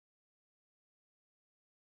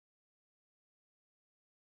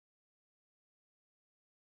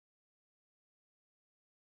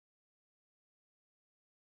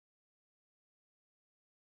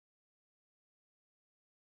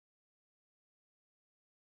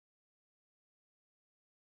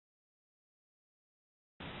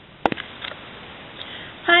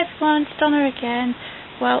Hi everyone, it's Donna again.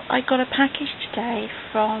 Well, I got a package today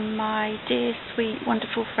from my dear, sweet,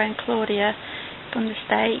 wonderful friend Claudia from the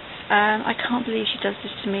States. I can't believe she does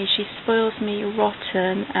this to me. She spoils me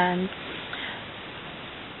rotten, and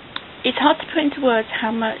it's hard to put into words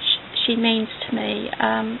how much she means to me.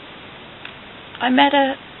 I met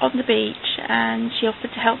her on the beach and she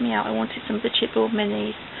offered to help me out. I wanted some of the chipboard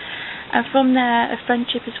minis, and from there a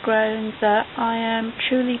friendship has grown that I am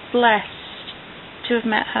truly blessed to have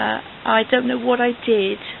met her. I don't know what I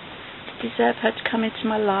did to deserve her to come into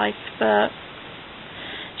my life, but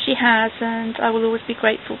she has, and I will always be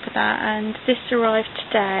grateful for that. And this arrived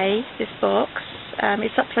today, this box.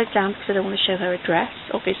 It's upside down because I don't want to show her address,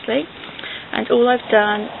 obviously, and all I've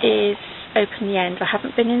done is open the end. I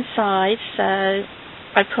haven't been inside, so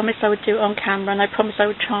I promised I would do it on camera, and I promised I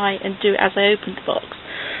would try and do it as I opened the box.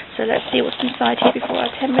 So let's see what's inside here before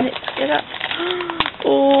our 10 minutes get up.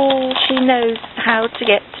 Oh, she knows how to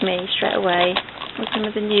get to me straight away with some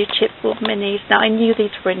of the new chipboard minis. Now, I knew these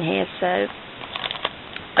were in here, so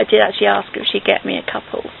I did actually ask her if she'd get me a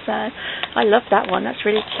couple. So I love that one. That's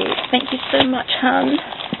really cute. Thank you so much, hun.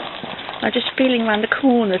 I'm just feeling around the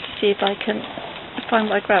corner to see if I can find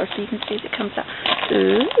what I grabbed so you can see as it comes out.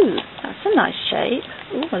 Ooh, that's a nice shape.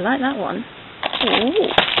 Ooh, I like that one. Ooh.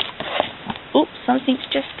 Oops, something's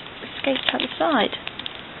just escaped out the side.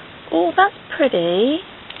 Oh, that's pretty.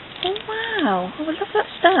 Oh, wow. Oh, I love that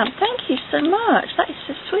stamp. Thank you so much. That is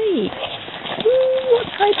so sweet. Ooh,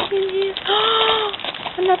 what's hiding in here? Oh,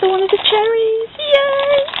 another one of the cherries.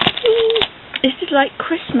 Yay! Ooh. This is like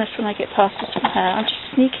Christmas when I get past this from her. I'm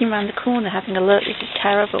just sneaking around the corner having a look. This is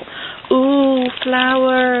terrible. Ooh,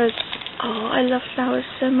 flowers. Oh, I love flowers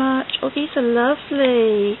so much. Oh, these are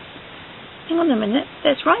lovely. Hang on a minute.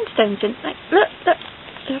 There's rhinestones in. Like, look.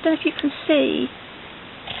 I don't know if you can see,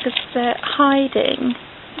 because they're hiding.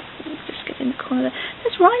 Just get in the corner there.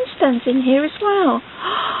 There's rhinestones in here as well.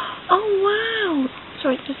 Oh, wow.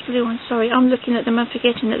 Sorry, just a blue one. Sorry, I'm looking at them and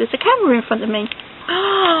forgetting that there's a camera in front of me.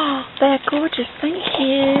 Oh, they're gorgeous. Thank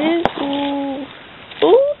you.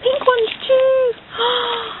 Oh, pink ones too.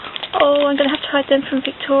 Oh, I'm going to have to hide them from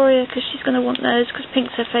Victoria because she's going to want those because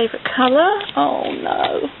pink's her favourite colour. Oh,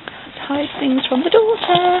 no. Let's hide things from the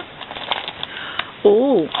daughter.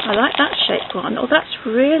 Oh, I like that shaped one. Oh, that's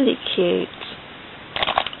really cute.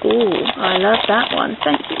 Oh, I love that one.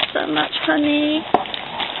 Thank you so much, honey.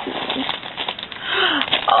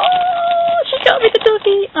 Oh, she got me the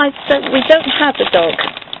doggy. We don't have a dog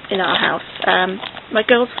in our house. My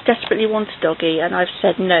girls desperately want a doggy, and I've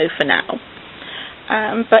said no for now.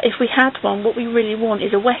 But if we had one, what we really want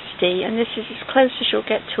is a Westie, and this is as close as you'll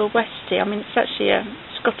get to a Westie. I mean, it's actually a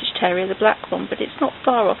Scottish Terrier, the black one, but it's not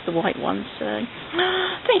far off the white one, so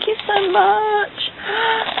thank you so much.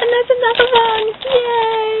 And there's another one.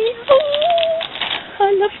 Yay! Oh,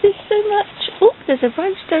 I love this so much. Oh, there's a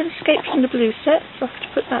rhinestone escape from the blue set, so I have to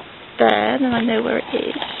put that there, and then I know where it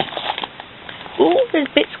is. Oh,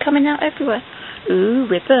 there's bits coming out everywhere. Ooh,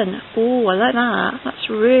 ribbon. Oh, I like that. That's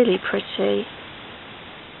really pretty.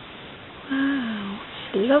 Wow,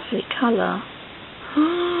 it's a lovely colour.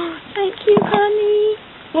 Oh, thank you, honey.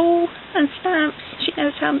 Oh, and stamps. She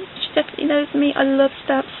definitely knows me. I love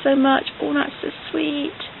stamps so much. Oh, that's so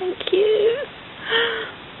sweet. Thank you.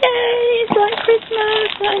 Yay, it's like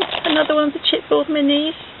Christmas. And another one of the chipboard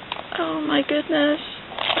minis. Oh my goodness.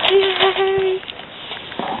 Yay.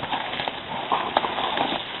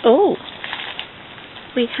 Oh,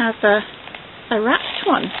 we have a wrapped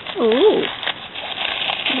one. Oh,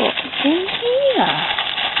 what's in here?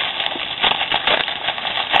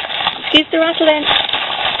 Excuse the rattling.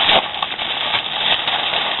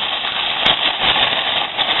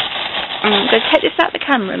 I'm going to take this out of the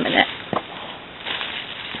camera a minute,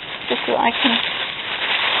 just so I can.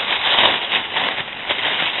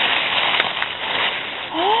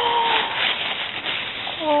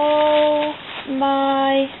 Oh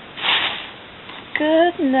my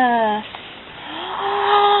goodness.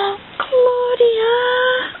 Claudia.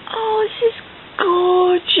 Oh, this is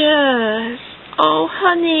gorgeous. Oh,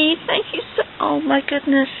 honey, thank you so. Oh my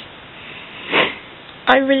goodness.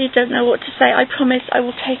 I really don't know what to say. I promise I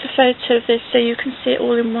will take a photo of this so you can see it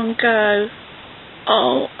all in one go.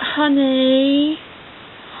 Oh, honey.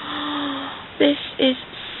 This is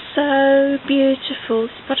so beautiful.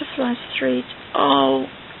 This butterfly's 3. Oh,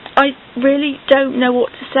 I really don't know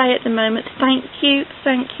what to say at the moment. Thank you,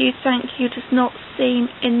 thank you, thank you. Does not seem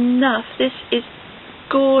enough. This is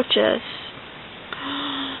gorgeous.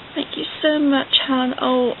 Thank you so much, hon.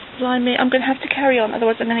 Oh, blimey, I'm going to have to carry on,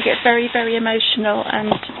 otherwise I'm going to get very, very emotional,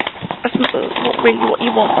 and that's not really what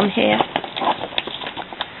you want on here.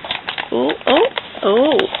 Oh, oh,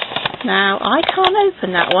 oh. Now, I can't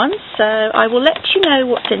open that one, so I will let you know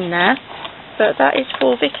what's in there. But that is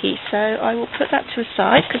for Vicky, so I will put that to a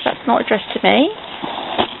side because that's not addressed to me.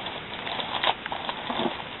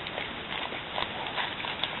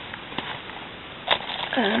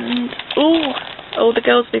 And, oh, the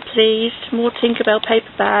girls will be pleased. More Tinkerbell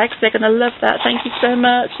paper bags. They're going to love that. Thank you so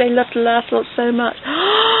much. They love the last lot so much.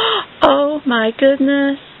 Oh, my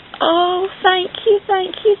goodness. Oh, thank you,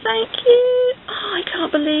 thank you, thank you. Oh, I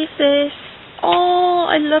can't believe this. Oh,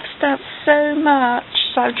 I love stamps so much.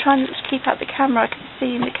 So I'm trying to keep out the camera. I can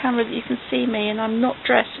see in the camera that you can see me, and I'm not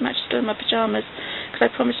dressed. I'm actually still in my pyjamas because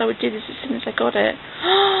I promised I would do this as soon as I got it.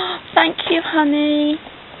 Oh, thank you, honey.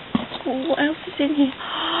 Oh, what else is in here?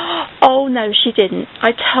 Oh, no, she didn't.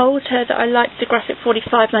 I told her that I liked the graphic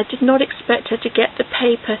 45 and I did not expect her to get the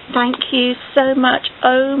paper. Thank you so much.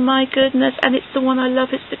 Oh, my goodness. And it's the one I love.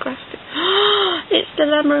 It's the graphic. It's the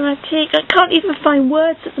L'Amoratique. I can't even find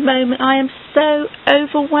words at the moment. I am so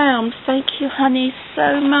overwhelmed. Thank you, honey,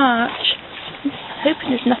 so much. I'm hoping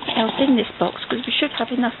there's nothing else in this box because we should have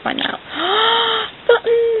enough by now.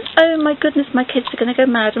 Buttons! Oh my goodness, my kids are going to go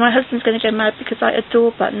mad and my husband's going to go mad because I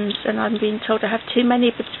adore buttons and I'm being told I have too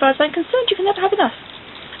many, but as far as I'm concerned you can never have enough.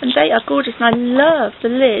 And they are gorgeous and I love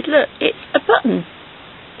the lid. Look, it's a button.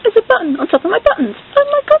 There's a button on top of my buttons. Oh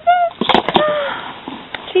my goodness!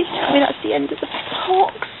 Please tell me that's the end of the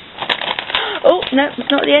box. Oh, no,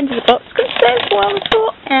 it's not the end of the box because there's one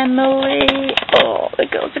for Emily. Oh, the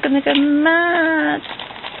girls are going to go mad.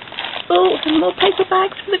 Oh, some more paper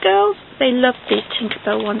bags for the girls. They love these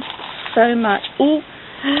Tinkerbell ones so much. Oh,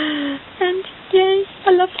 and yay,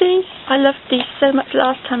 I love these. I loved these so much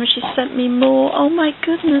last time and she sent me more. Oh my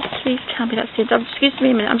goodness, please tell me that's the end. Excuse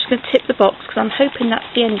me a minute, I'm just going to tip the box because I'm hoping that's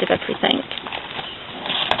the end of everything.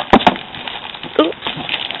 Oh,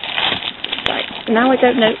 right, now I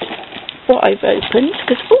don't know what I've opened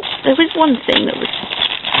because there was one thing that was,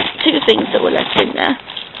 two things that were left in there.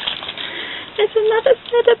 There's another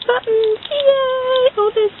set of buttons, yay!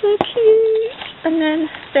 Oh, they're so cute. And then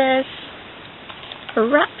there's a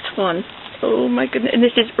wrapped one. Oh my goodness, and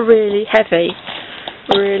this is really heavy.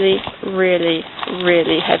 Really, really,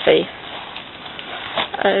 really heavy.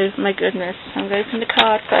 Oh my goodness, I'm going to open the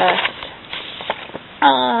card first.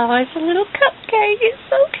 Oh, it's a little cupcake, it's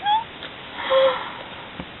so cute.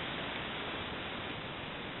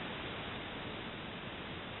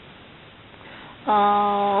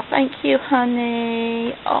 Oh, thank you,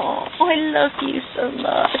 honey. Oh, I love you so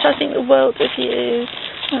much. I think the world of you.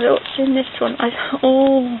 What's in this one?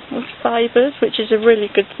 With fibres, which is a really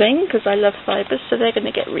good thing because I love fibres, so they're going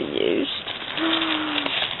to get reused.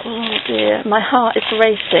 Oh dear, my heart is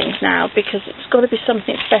racing now because it's got to be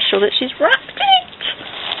something special that she's wrapped it.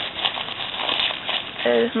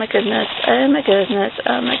 Oh my goodness, oh my goodness,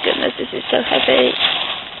 oh my goodness, this is so heavy.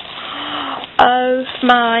 Oh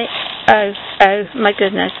my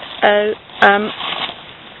goodness.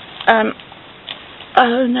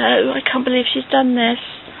 Oh no, I can't believe she's done this.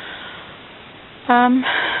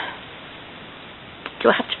 Do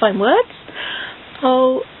I have to find words?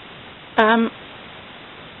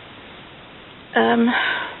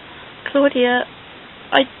 Claudia,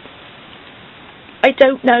 I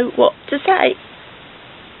don't know what to say.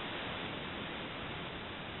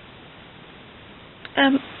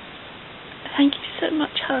 Thank you so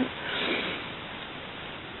much, hon.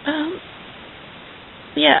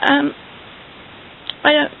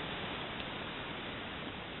 I don't...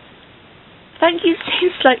 Thank you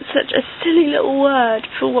seems like such a silly little word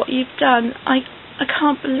for what you've done. I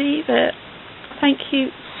can't believe it. Thank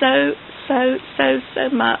you so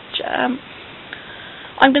much. I'm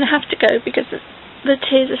going to have to go because the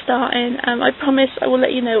tears are starting. I promise I will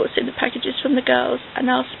let you know what's in the packages from the girls and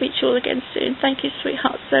I'll speak to you all again soon. Thank you,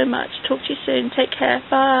 sweetheart, so much. Talk to you soon. Take care.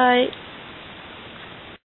 Bye.